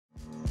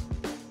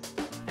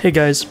Hey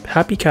guys,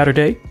 happy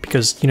Catterday,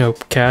 because, you know,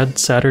 CAD,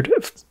 Saturday,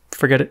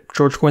 forget it,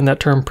 George coined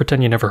that term,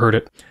 pretend you never heard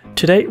it.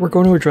 Today, we're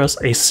going to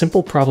address a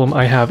simple problem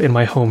I have in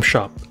my home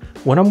shop.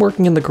 When I'm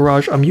working in the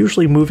garage, I'm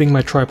usually moving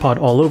my tripod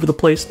all over the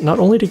place, not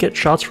only to get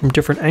shots from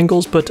different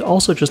angles, but to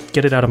also just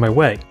get it out of my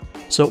way.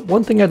 So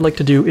one thing I'd like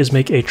to do is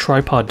make a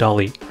tripod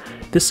dolly.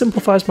 This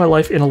simplifies my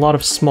life in a lot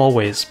of small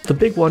ways. The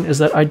big one is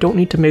that I don't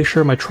need to make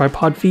sure my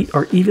tripod feet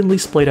are evenly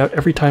splayed out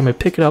every time I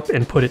pick it up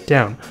and put it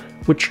down,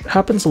 which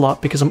happens a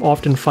lot because I'm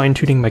often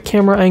fine-tuning my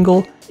camera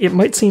angle. It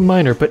might seem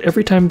minor, but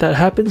every time that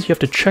happens, you have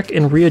to check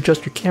and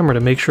readjust your camera to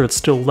make sure it's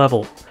still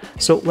level.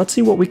 So let's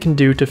see what we can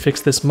do to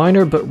fix this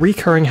minor but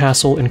recurring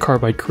hassle in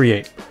Carbide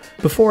Create.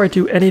 Before I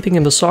do anything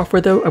in the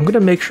software though, I'm going to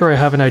make sure I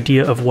have an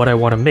idea of what I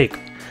want to make.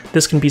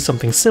 This can be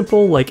something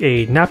simple like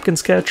a napkin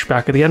sketch,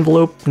 back of the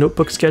envelope,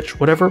 notebook sketch,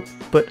 whatever,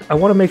 but I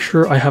want to make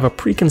sure I have a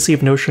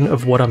preconceived notion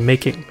of what I'm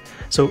making.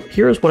 So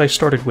here's what I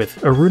started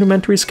with, a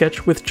rudimentary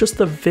sketch with just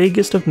the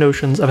vaguest of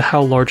notions of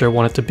how large I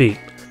want it to be.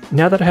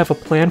 Now that I have a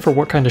plan for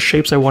what kind of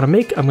shapes I want to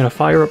make, I'm going to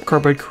fire up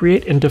Carbide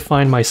Create and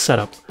define my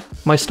setup.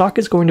 My stock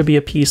is going to be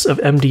a piece of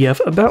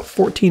MDF about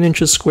 14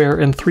 inches square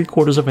and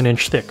 3/4 of an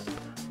inch thick.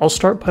 I'll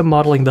start by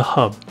modeling the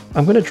hub.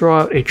 I'm going to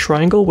draw out a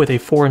triangle with a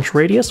 4-inch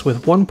radius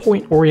with one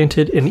point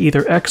oriented in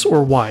either X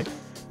or Y.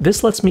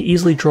 This lets me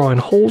easily draw in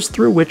holes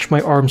through which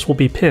my arms will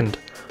be pinned.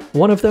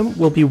 One of them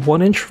will be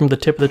 1 inch from the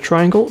tip of the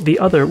triangle, the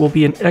other will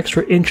be an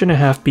extra 1.5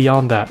 inches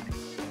beyond that.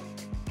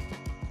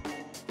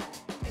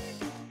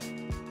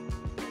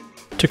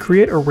 To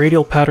create a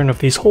radial pattern of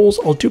these holes,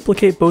 I'll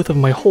duplicate both of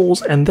my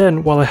holes, and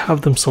then, while I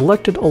have them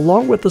selected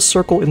along with the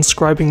circle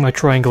inscribing my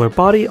triangular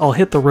body, I'll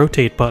hit the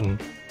rotate button.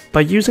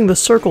 By using the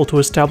circle to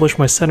establish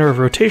my center of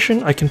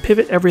rotation, I can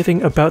pivot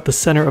everything about the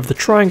center of the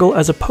triangle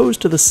as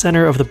opposed to the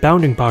center of the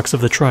bounding box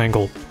of the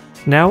triangle.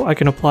 Now I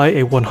can apply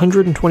a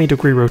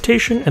 120-degree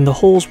rotation and the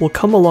holes will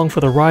come along for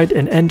the ride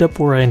and end up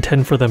where I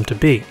intend for them to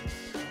be.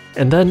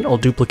 And then I'll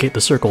duplicate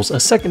the circles a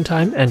second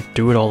time and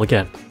do it all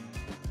again.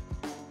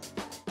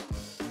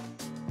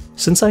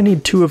 Since I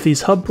need 2 of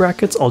these hub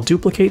brackets, I'll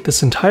duplicate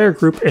this entire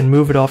group and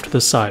move it off to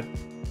the side.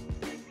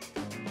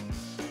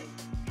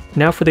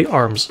 Now for the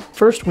arms.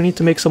 First, we need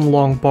to make some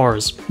long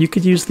bars. You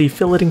could use the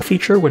filleting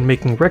feature when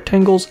making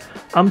rectangles.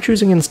 I'm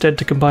choosing instead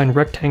to combine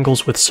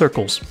rectangles with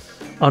circles.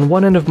 On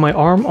one end of my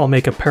arm, I'll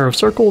make a pair of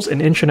circles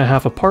 1.5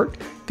 inches apart.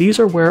 These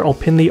are where I'll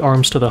pin the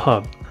arms to the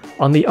hub.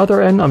 On the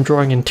other end, I'm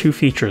drawing in 2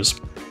 features.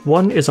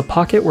 One is a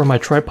pocket where my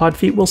tripod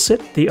feet will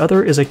sit, the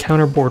other is a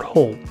counterbore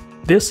hole.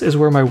 This is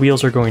where my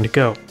wheels are going to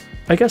go.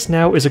 I guess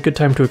now is a good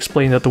time to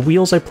explain that the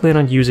wheels I plan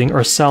on using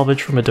are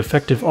salvaged from a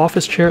defective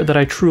office chair that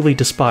I truly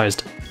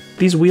despised.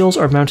 These wheels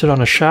are mounted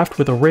on a shaft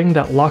with a ring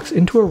that locks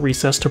into a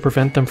recess to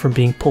prevent them from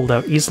being pulled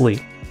out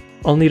easily.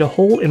 I'll need a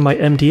hole in my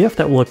MDF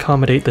that will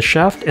accommodate the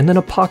shaft, and then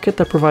a pocket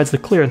that provides the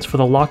clearance for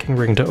the locking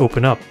ring to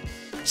open up.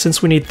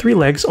 Since we need 3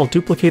 legs, I'll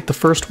duplicate the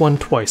first one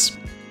twice.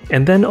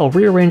 And then I'll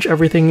rearrange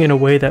everything in a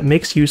way that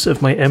makes use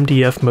of my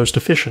MDF most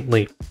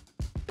efficiently.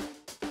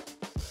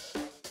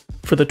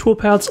 For the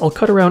toolpaths, I'll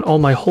cut around all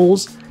my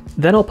holes,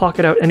 then I'll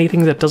pocket out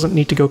anything that doesn't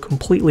need to go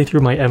completely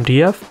through my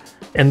MDF,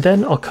 and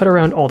then I'll cut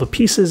around all the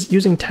pieces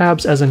using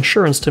tabs as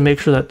insurance to make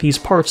sure that these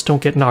parts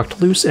don't get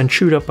knocked loose and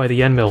chewed up by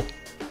the end mill.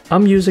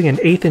 I'm using an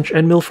 1/8 inch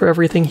end mill for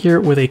everything here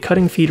with a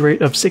cutting feed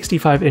rate of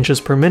 65 inches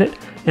per minute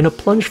and a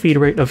plunge feed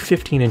rate of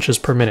 15 inches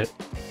per minute.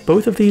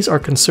 Both of these are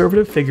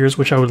conservative figures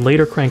which I would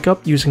later crank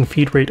up using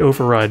feed rate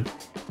override.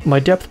 My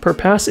depth per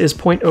pass is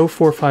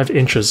 0.045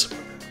 inches.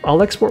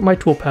 I'll export my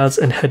toolpaths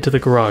and head to the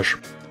garage.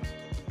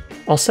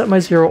 I'll set my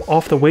 0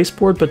 off the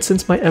wasteboard, but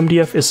since my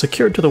MDF is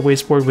secured to the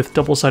wasteboard with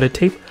double-sided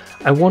tape,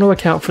 I want to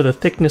account for the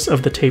thickness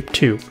of the tape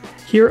too.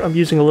 Here I'm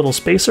using a little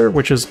spacer,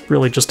 which is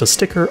really just a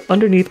sticker,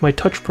 underneath my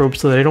touch probe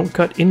so that I don't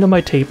cut into my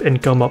tape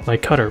and gum up my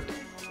cutter.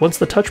 Once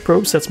the touch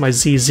probe sets my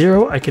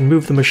Z0, I can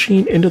move the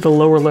machine into the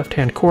lower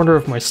left-hand corner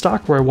of my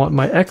stock where I want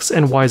my X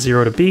and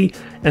Y0 to be,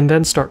 and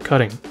then start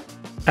cutting.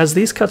 As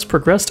these cuts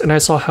progressed and I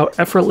saw how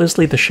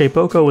effortlessly the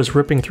Shapeoko was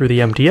ripping through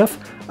the MDF,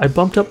 I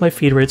bumped up my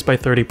feed rates by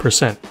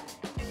 30%.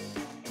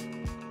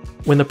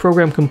 When the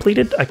program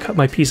completed, I cut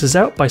my pieces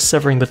out by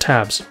severing the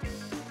tabs.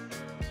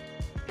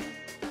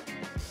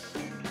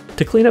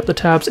 To clean up the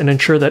tabs and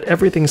ensure that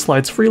everything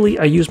slides freely,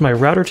 I used my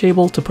router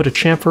table to put a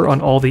chamfer on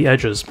all the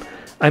edges.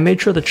 I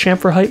made sure the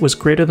chamfer height was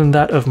greater than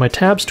that of my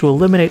tabs to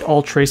eliminate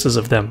all traces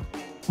of them.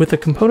 With the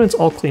components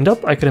all cleaned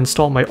up, I could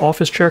install my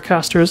office chair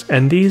casters,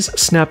 and these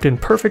snapped in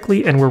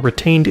perfectly and were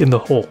retained in the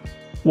hole.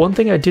 One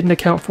thing I didn't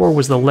account for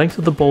was the length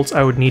of the bolts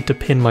I would need to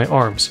pin my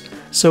arms.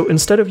 So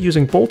instead of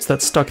using bolts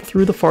that stuck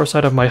through the far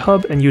side of my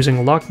hub and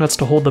using lock nuts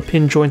to hold the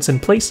pin joints in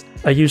place,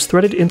 I used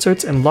threaded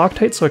inserts and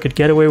Loctite so I could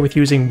get away with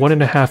using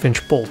 1.5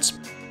 inch bolts.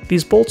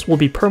 These bolts will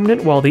be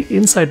permanent while the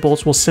inside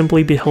bolts will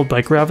simply be held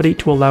by gravity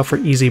to allow for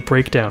easy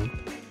breakdown.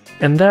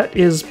 And that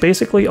is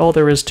basically all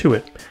there is to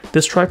it.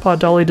 This tripod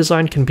dolly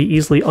design can be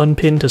easily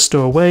unpinned to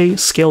stow away,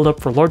 scaled up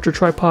for larger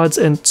tripods,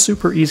 and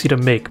super easy to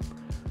make.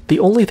 The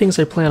only things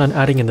I plan on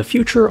adding in the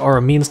future are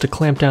a means to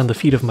clamp down the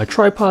feet of my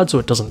tripod so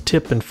it doesn't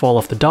tip and fall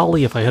off the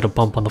dolly if I hit a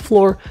bump on the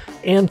floor,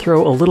 and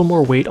throw a little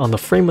more weight on the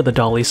frame of the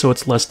dolly so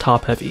it's less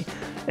top heavy.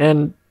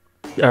 And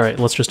alright,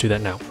 let's just do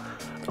that now.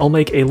 I'll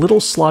make a little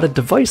slotted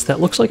device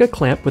that looks like a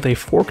clamp with a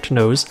forked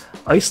nose,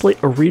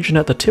 isolate a region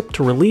at the tip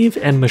to relieve,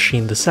 and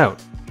machine this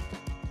out.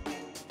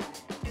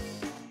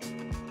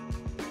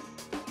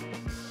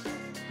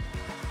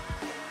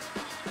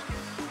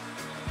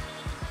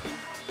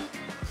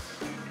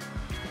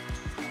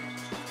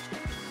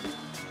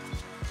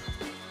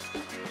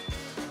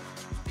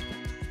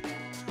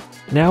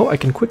 Now I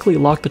can quickly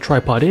lock the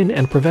tripod in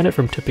and prevent it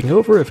from tipping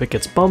over if it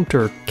gets bumped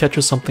or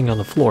catches something on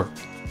the floor.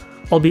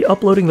 I'll be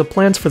uploading the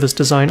plans for this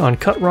design on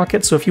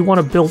CutRocket, so if you want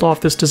to build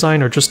off this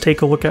design or just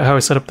take a look at how I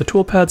set up the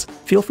toolpads,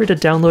 feel free to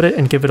download it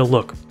and give it a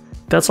look.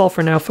 That's all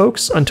for now,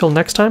 folks. Until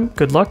next time,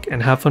 good luck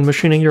and have fun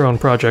machining your own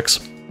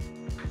projects.